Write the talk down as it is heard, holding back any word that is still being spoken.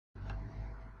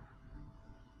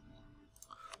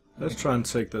Let's try and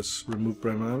take this remove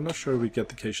brain. I'm not sure we get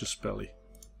the casus belli.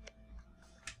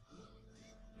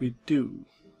 We do.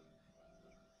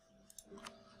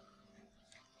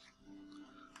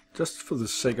 Just for the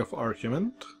sake of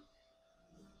argument.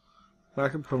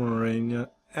 Back in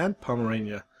Pomerania and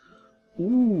Pomerania.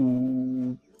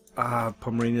 Ooh.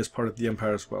 Pomerania is part of the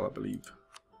Empire as well, I believe.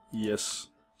 Yes.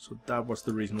 So that was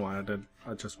the reason why I did.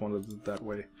 I just wanted it that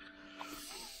way.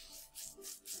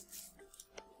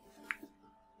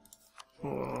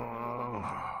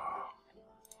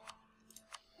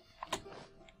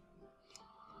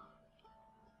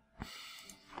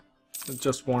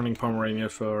 Just warning Pomerania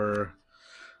for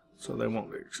so they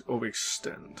won't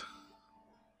overextend.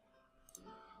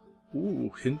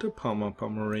 Ooh, Hinterpommern,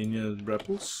 Pomerania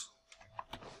rebels.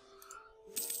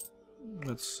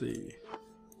 Let's see.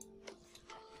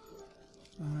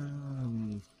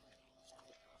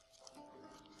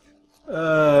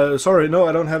 Sorry, no,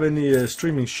 I don't have any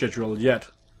streaming schedule yet.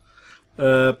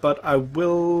 But I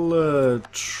will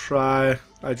try.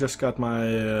 I just got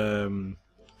my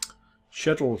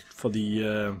schedule for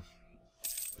the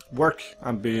work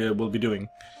I will be doing.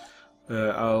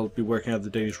 I'll be working at the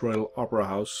Danish Royal Opera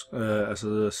House as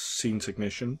a scene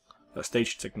technician, a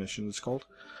stage technician it's called.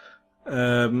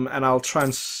 And I'll try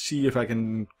and see if I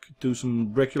can do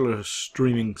some regular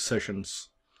streaming sessions.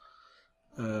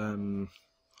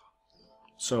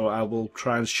 So I will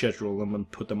try and schedule them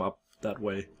and put them up that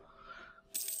way.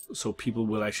 So people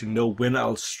will actually know when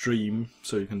I'll stream,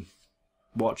 so you can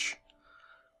watch.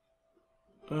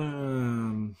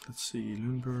 Let's see,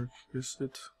 Lundberg, is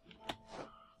it?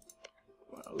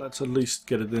 Well, let's at least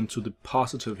get it into the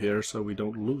positive here, so we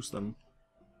don't lose them.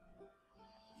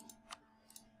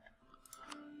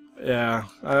 Yeah,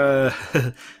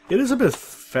 it is a bit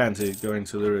fancy going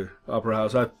to the opera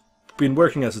house. I've been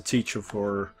working as a teacher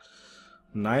for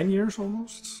 9 years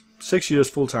almost. 6 years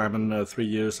full-time and 3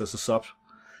 years as a sub.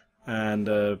 And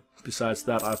besides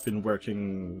that, I've been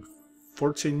working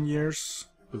 14 years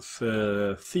with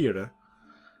theater.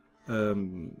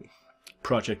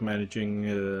 Project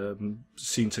managing,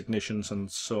 scene technicians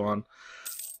and so on.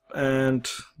 And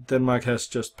Denmark has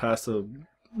just passed a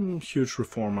huge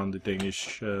reform on the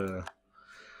Danish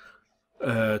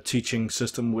teaching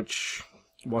system, which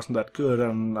wasn't that good,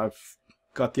 and I've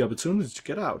got the opportunity to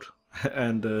get out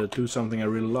and do something I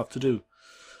really love to do.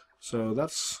 So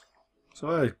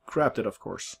I grabbed it, of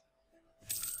course.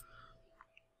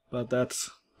 But that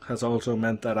has also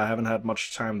meant that I haven't had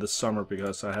much time this summer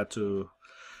because I had to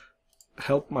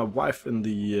help my wife in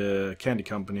the candy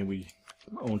company we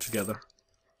own together.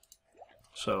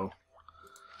 So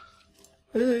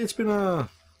it's been a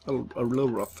little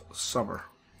rough summer,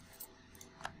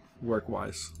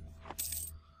 work-wise.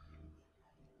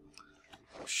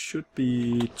 Should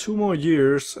be 2 more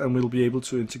years and we'll be able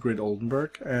to integrate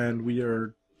Oldenburg, and we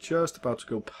are just about to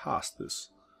go past this.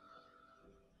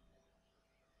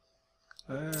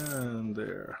 And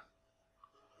there.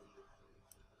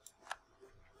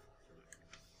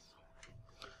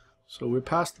 So we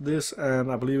passed this,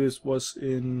 and I believe it was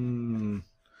in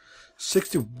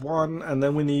 61, and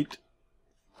then we need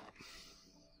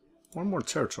one more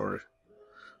territory.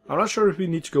 I'm not sure if we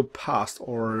need to go past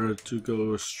or to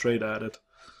go straight at it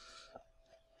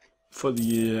for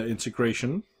the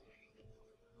integration.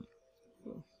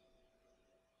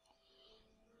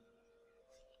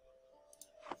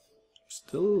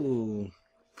 Still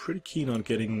pretty keen on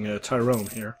getting Tyrone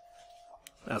here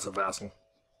as a vassal.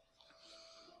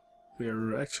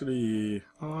 We're actually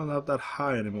not that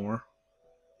high anymore.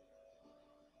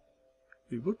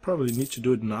 We would probably need to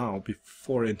do it now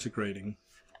before integrating.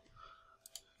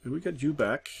 If we get you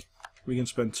back, we can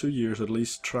spend 2 years at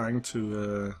least trying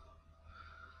to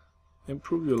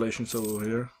improve relations over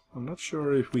here. I'm not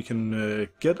sure if we can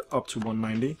get up to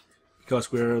 190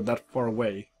 because we're that far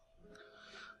away.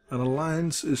 An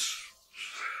alliance is,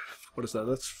 what is that?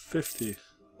 That's 50.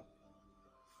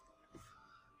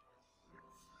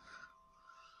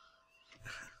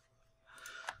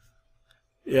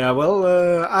 Yeah, well,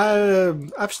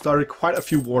 I've started quite a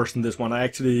few wars in this one. I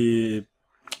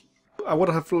would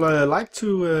have liked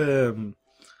to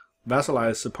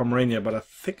vassalize Pomerania, but I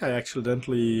think I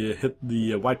accidentally hit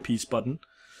the white piece button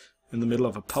in the middle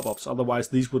of a pop-ups. Otherwise,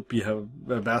 these would be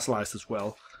vassalized as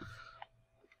well.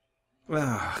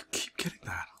 Keep getting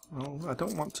that. Well, I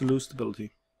don't want to lose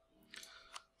stability.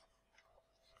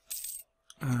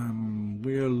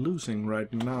 We're losing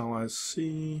right now, I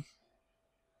see.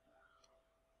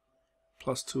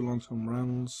 +2 long-term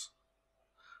rounds.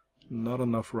 Not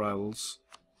enough rivals.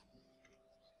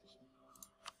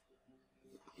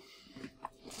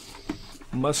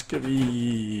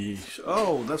 Muscovy.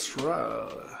 Oh, that's right.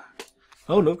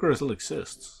 Oh, Novgorod still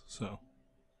exists, so...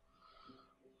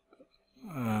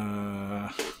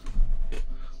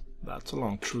 that's a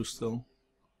long truce still.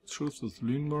 Truce with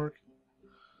Lüneburg.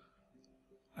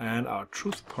 And our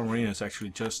truce with Pomerania is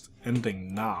actually just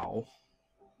ending now.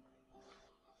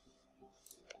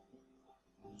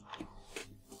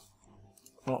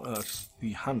 Oh, that's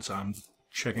the Huns I'm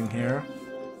checking here.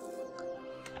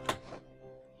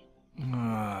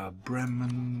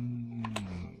 Bremen.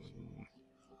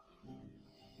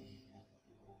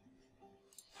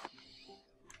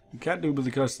 We can't do it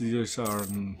because these are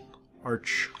an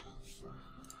arch.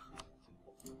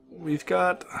 We've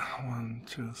got 1,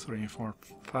 2, 3, 4,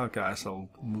 5 guys that'll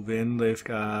move in. They've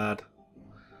got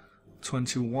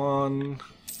 21,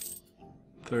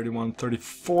 31,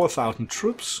 34,000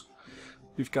 troops.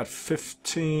 We've got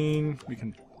 15. We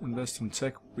can invest in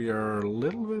tech. We are a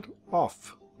little bit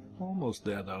off. Almost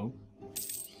there though.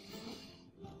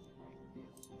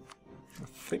 I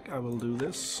think I will do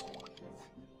this.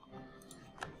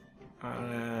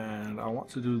 And I want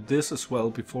to do this as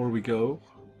well before we go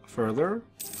further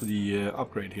for the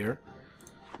upgrade here.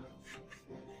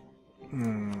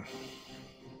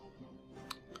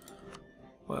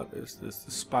 What is this?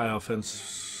 The spy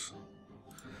offense.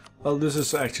 Well, this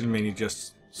is actually mainly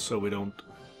just so we don't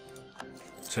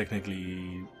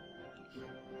technically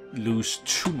lose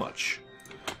too much.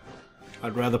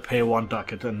 I'd rather pay 1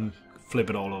 ducat and flip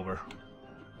it all over.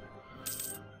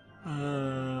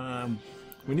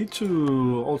 We need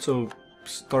to also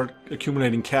start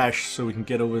accumulating cash so we can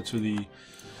get over to the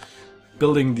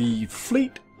building the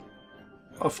fleet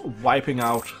of wiping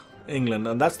out England,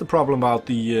 and that's the problem about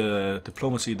the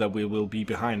diplomacy, that we will be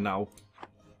behind now.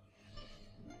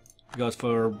 Because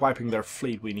for wiping their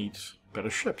fleet we need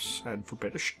better ships, and for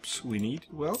better ships we need,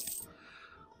 well,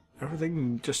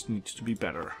 everything just needs to be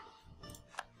better.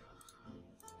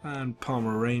 And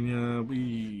Pomerania,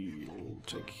 we will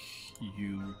take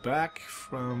you back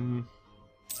from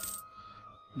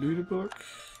Lüneburg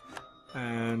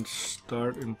and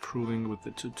start improving with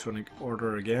the Teutonic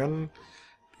Order again,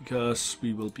 because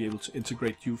we will be able to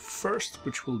integrate you first,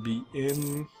 which will be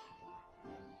in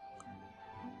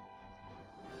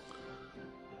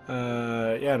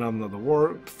yeah, another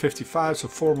war, 55, so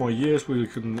 4 more years we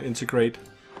can integrate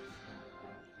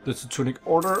the Teutonic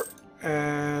Order,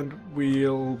 and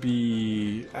we'll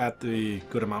be at the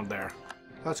good amount there.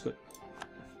 That's good.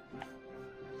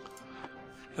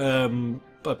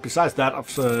 But besides that,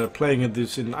 of playing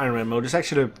this in Iron Man mode is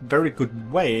actually a very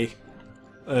good way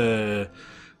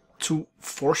to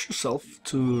force yourself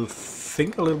to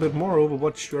think a little bit more over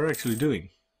what you're actually doing.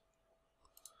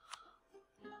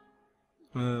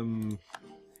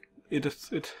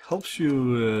 It helps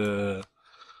you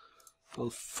well,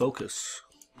 focus,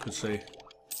 I could say.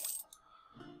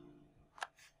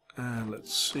 And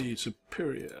let's see,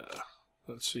 Superior.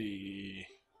 Let's see.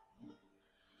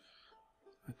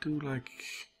 I do like.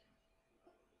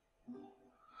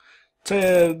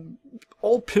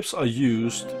 All pips are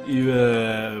used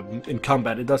in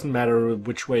combat. It doesn't matter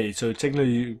which way. So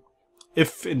technically,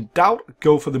 if in doubt,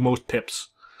 go for the most pips.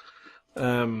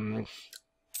 Being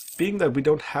that we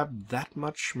don't have that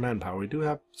much manpower, we do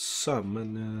have some,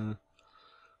 and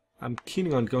I'm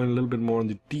keen on going a little bit more on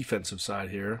the defensive side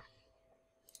here,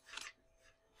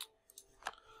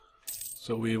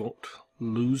 so we won't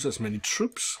lose as many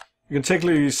troops. You can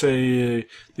technically say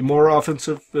the more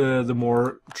offensive, the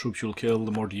more troops you'll kill,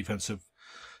 the more defensive,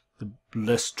 the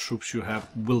less troops you have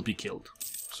will be killed.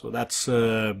 So that's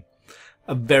a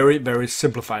very, very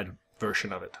simplified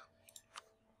version of it.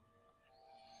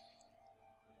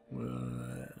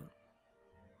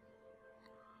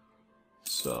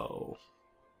 So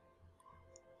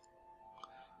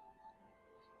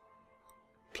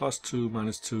 +2,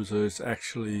 -2, so it's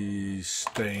actually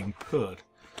staying put.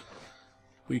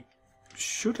 We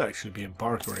should actually be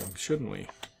embargoing, shouldn't we?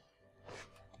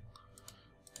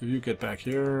 If you get back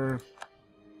here,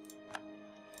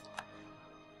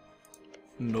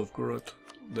 Novgorod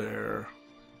there.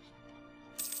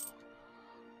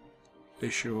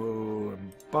 Issue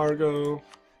embargo.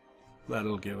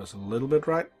 That'll give us a little bit,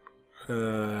 right?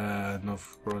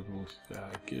 Novgorod will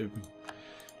give.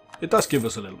 It does give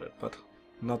us a little bit, but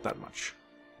not that much.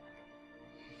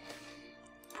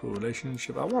 Pro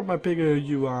relationship. I want my bigger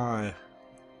UI.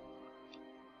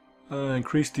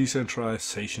 Increased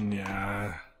decentralization.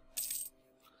 Yeah.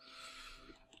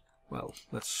 Well,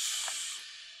 that's.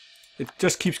 It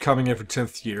just keeps coming every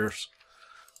 10th years,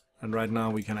 and right now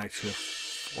we can actually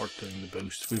afford doing the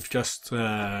boost. We've just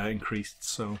increased,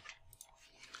 so.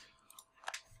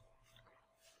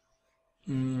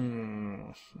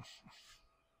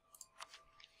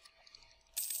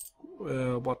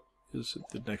 What is it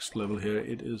the next level here?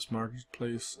 It is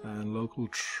marketplace and local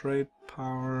trade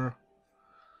power.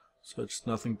 So it's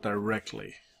nothing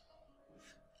directly.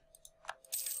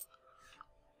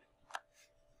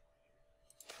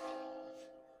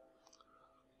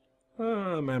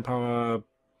 Manpower.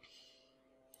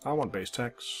 I want base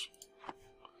tax.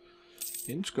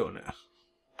 In Skåne.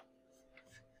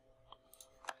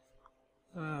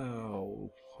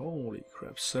 Oh, holy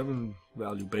crap. 7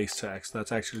 value base tax.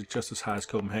 That's actually just as high as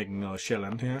Copenhagen or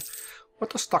Sjælland here.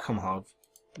 What does Stockholm have?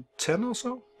 10 or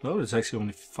so? No, it's actually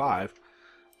only 5.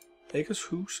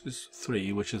 Akershus is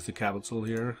 3, which is the capital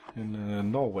here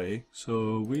in Norway.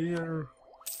 So we are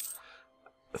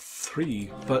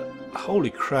 3. But holy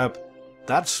crap,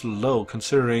 that's low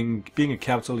considering being a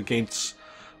capital against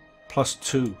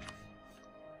 +2.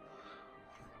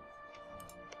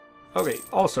 Okay,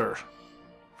 Ulster.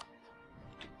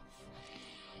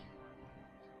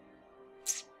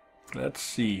 Let's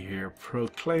see here.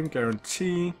 Proclaim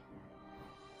guarantee.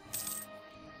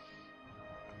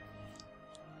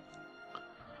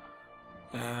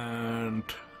 And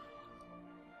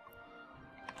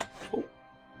oh,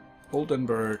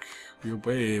 Oldenburg, you're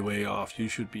way off. You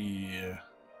should be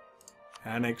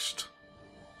annexed.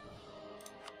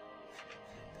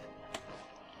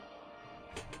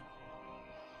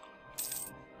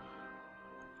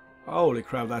 Holy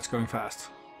crap, that's going fast.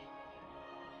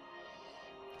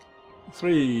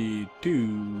 3, 2,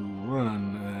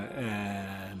 1,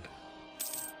 and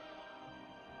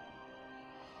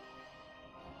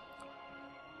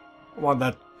I want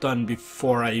that done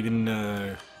before I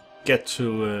even get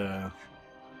to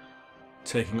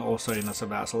taking Ulster in as a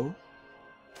vassal.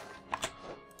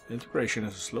 Integration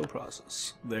is a slow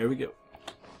process. There we go.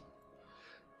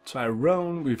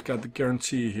 Tyrone, we've got the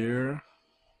guarantee here.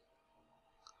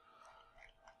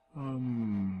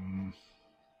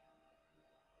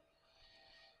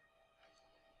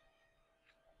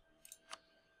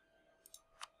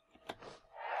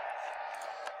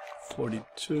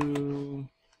 42.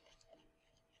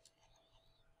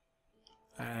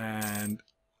 And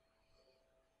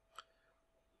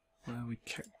well, we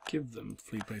can't give them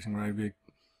fleet basing, right? We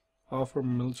offer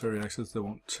military access. They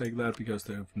won't take that because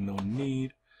they have no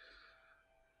need.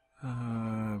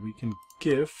 We can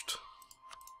gift.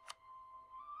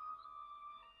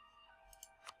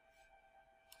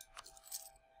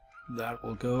 That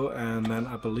will go, and then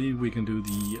I believe we can do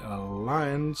the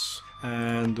alliance,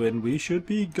 and then we should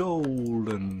be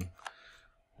golden.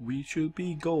 We should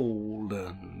be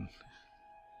golden.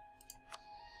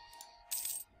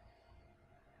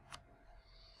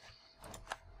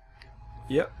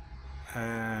 Yep,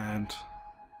 and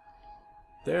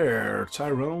there,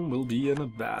 Tyrone will be in a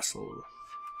vassal.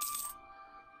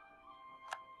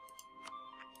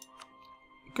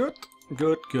 Good,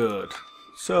 good, good.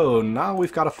 So now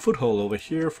we've got a foothold over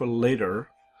here for later.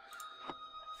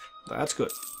 That's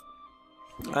good.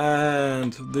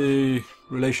 And the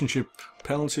relationship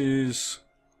penalties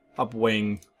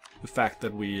upweighing the fact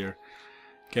that we're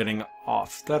getting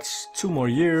off. That's 2 more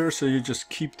years, so you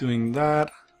just keep doing that.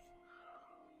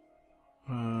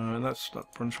 That's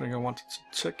not Brunswick I wanted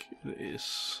to check. It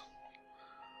is.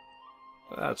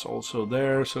 That's also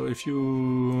there, so if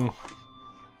you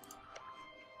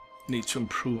need to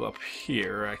improve up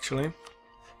here actually,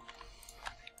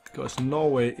 because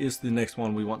Norway is the next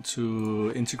one we want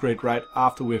to integrate right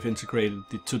after we've integrated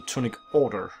the Teutonic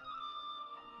Order.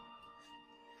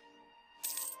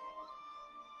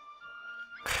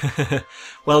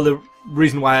 Well, the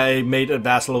reason why I made a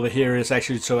vassal over here is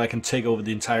actually so I can take over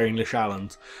the entire English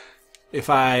island.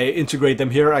 If I integrate them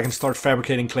here, I can start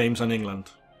fabricating claims on England.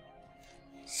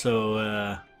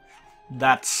 So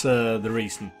that's the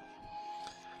reason.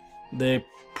 They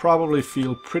probably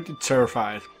feel pretty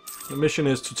terrified. The mission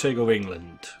is to take over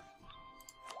England.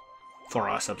 For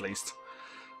us, at least.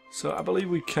 So I believe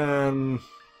we can...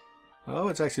 Oh,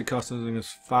 it's actually costing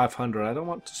us 500. I don't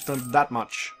want to spend that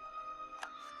much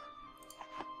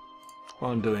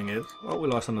while I'm doing it. Oh, we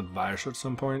lost an advisor at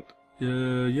some point.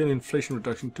 Yearly inflation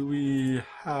reduction. Do we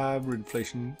have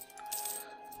inflation?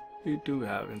 We do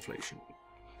have inflation.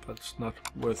 But it's not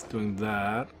worth doing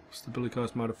that. Stability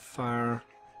cost modifier.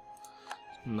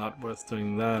 Not worth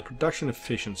doing that. Production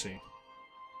efficiency.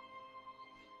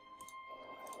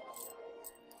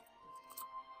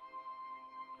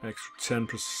 Extra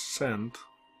 10%.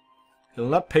 He'll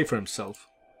not pay for himself.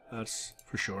 That's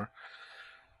for sure.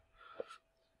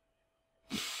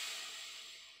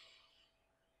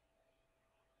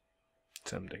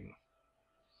 Tempting.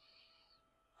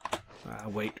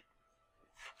 Wait.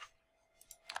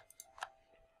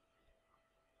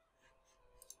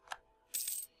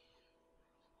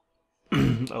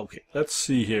 Okay, let's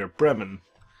see here. Bremen.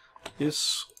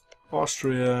 Is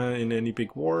Austria in any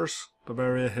big wars?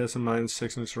 Bavaria, Hesse, Mainz,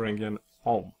 Saxony, Thuringia, and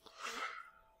Ulm.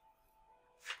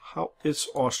 How is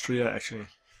Austria actually?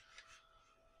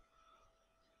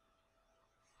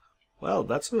 Well,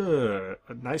 that's a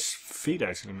nice feat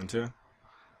actually, Mintia.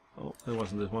 Oh, it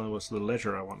wasn't this one, it was the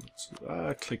ledger I wanted.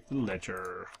 Click the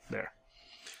ledger. There.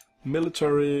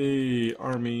 Military,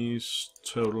 armies,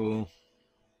 total.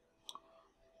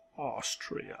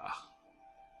 Austria.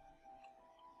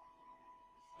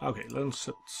 Okay, let's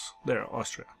there,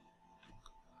 Austria.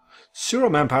 0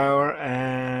 manpower,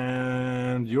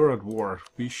 and you're at war.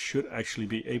 We should actually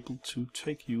be able to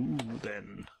take you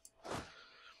then.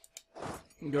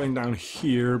 I'm going down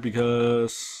here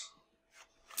because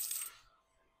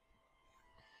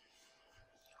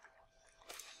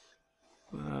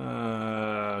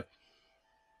I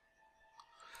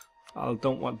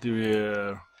don't want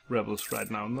the rebels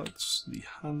right now. That's the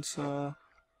Hansa.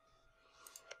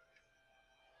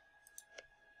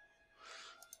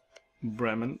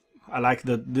 Bremen. I like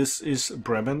that this is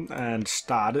Bremen and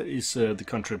Stade is the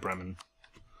country Bremen.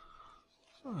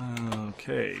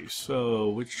 Okay, so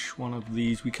which one of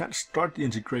these? We can't start the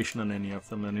integration on any of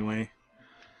them anyway.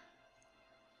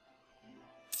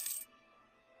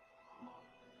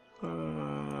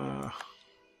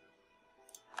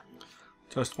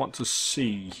 Just want to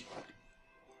see.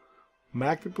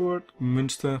 Magdeburg,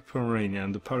 Münster, Pomerania,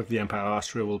 and the part of the Empire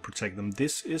Austria will protect them.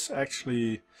 This is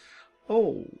actually...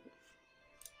 Oh!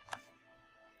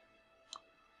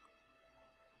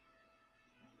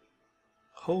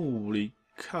 Holy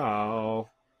cow!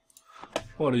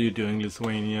 What are you doing,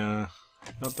 Lithuania?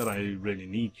 Not that I really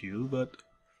need you, but...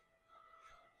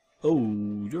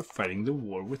 Oh, you're fighting the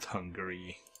war with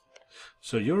Hungary.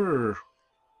 So you're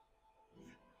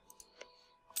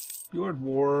at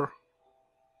war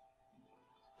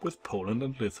with Poland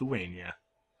and Lithuania.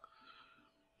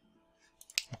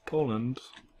 Poland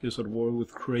is at war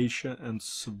with Croatia and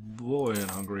Savoy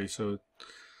and Hungary, so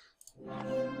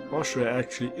Austria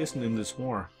actually isn't in this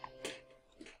war.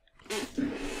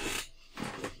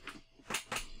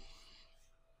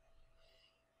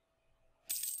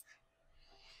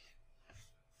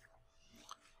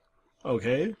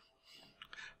 Okay.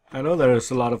 I know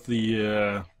there's a lot of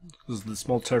the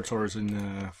small territories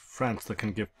in France that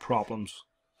can give problems.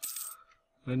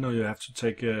 I didn't know you have to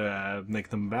take make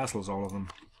them vassals, all of them.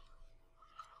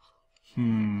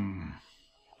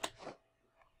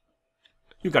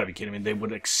 You gotta be kidding me! They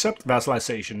would accept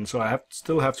vassalization, so I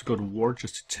still have to go to war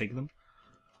just to take them,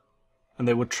 and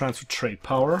they would transfer trade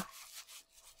power.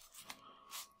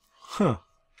 Huh.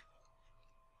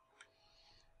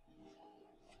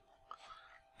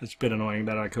 It's a bit annoying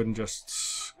that I couldn't just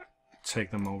take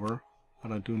them over,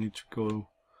 but I do need to go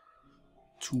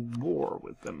to war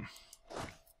with them.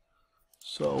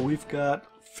 So we've got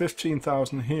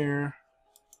 15,000 here.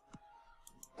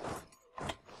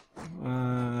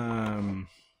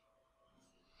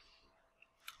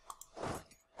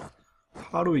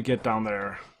 How do we get down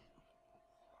there?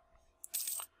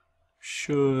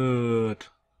 Should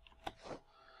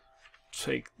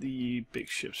take the big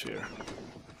ships here.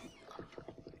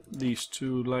 These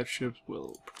two light ships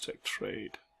will protect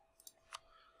trade,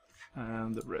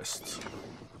 and the rest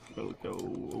will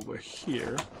go over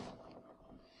here.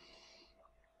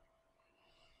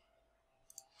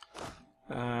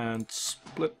 And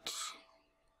split.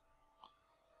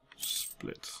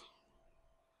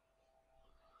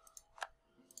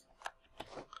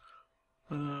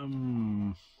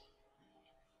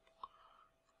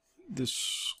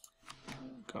 This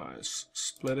guy's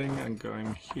splitting and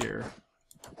going here.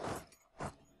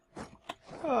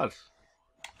 God.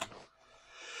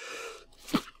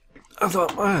 I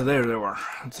thought, oh, there they were.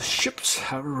 The ships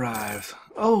have arrived.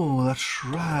 Oh, that's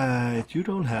right. You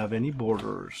don't have any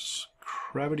borders.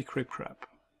 Crabbity crap crap.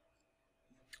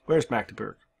 Where's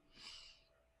Magdeburg?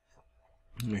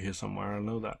 You're here somewhere, I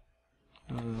know that.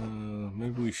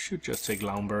 Maybe we should just take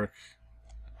Lauenburg.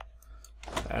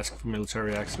 Ask for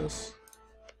military access.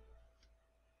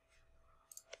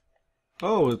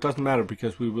 Oh, it doesn't matter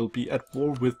because we will be at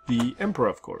war with the Emperor,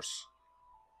 of course.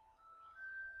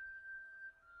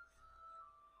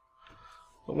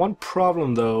 But one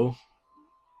problem, though,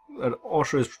 that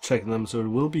Austria is protecting them, so it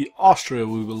will be Austria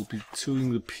we will be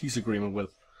doing the peace agreement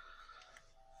with.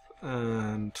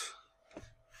 And I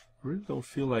really don't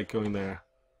feel like going there.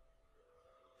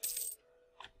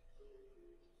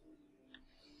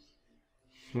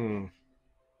 And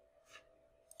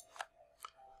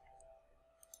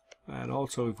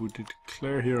also, if we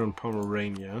declare here on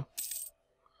Pomerania,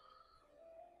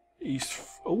 East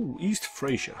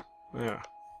Frisia, yeah.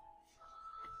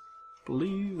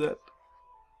 believe that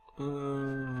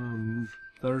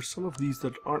there are some of these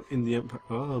that aren't in the Empire.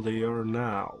 Oh, they are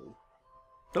now.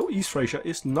 No, East Frisia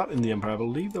is not in the Empire. I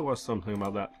believe there was something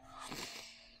about that.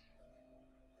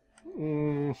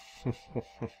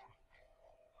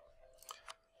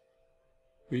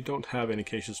 We don't have any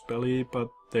casus belli, but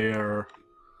they're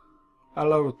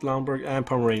allied with Lauenburg and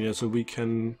Pomerania, so we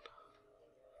can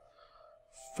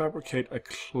fabricate a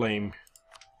claim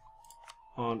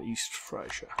on East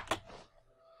Frisia.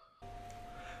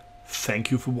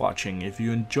 Thank you for watching. If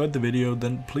you enjoyed the video,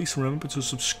 then please remember to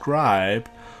subscribe.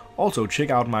 Also, check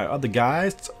out my other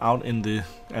guides out in the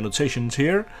annotations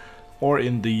here or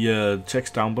in the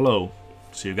text down below.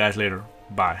 See you guys later.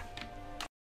 Bye.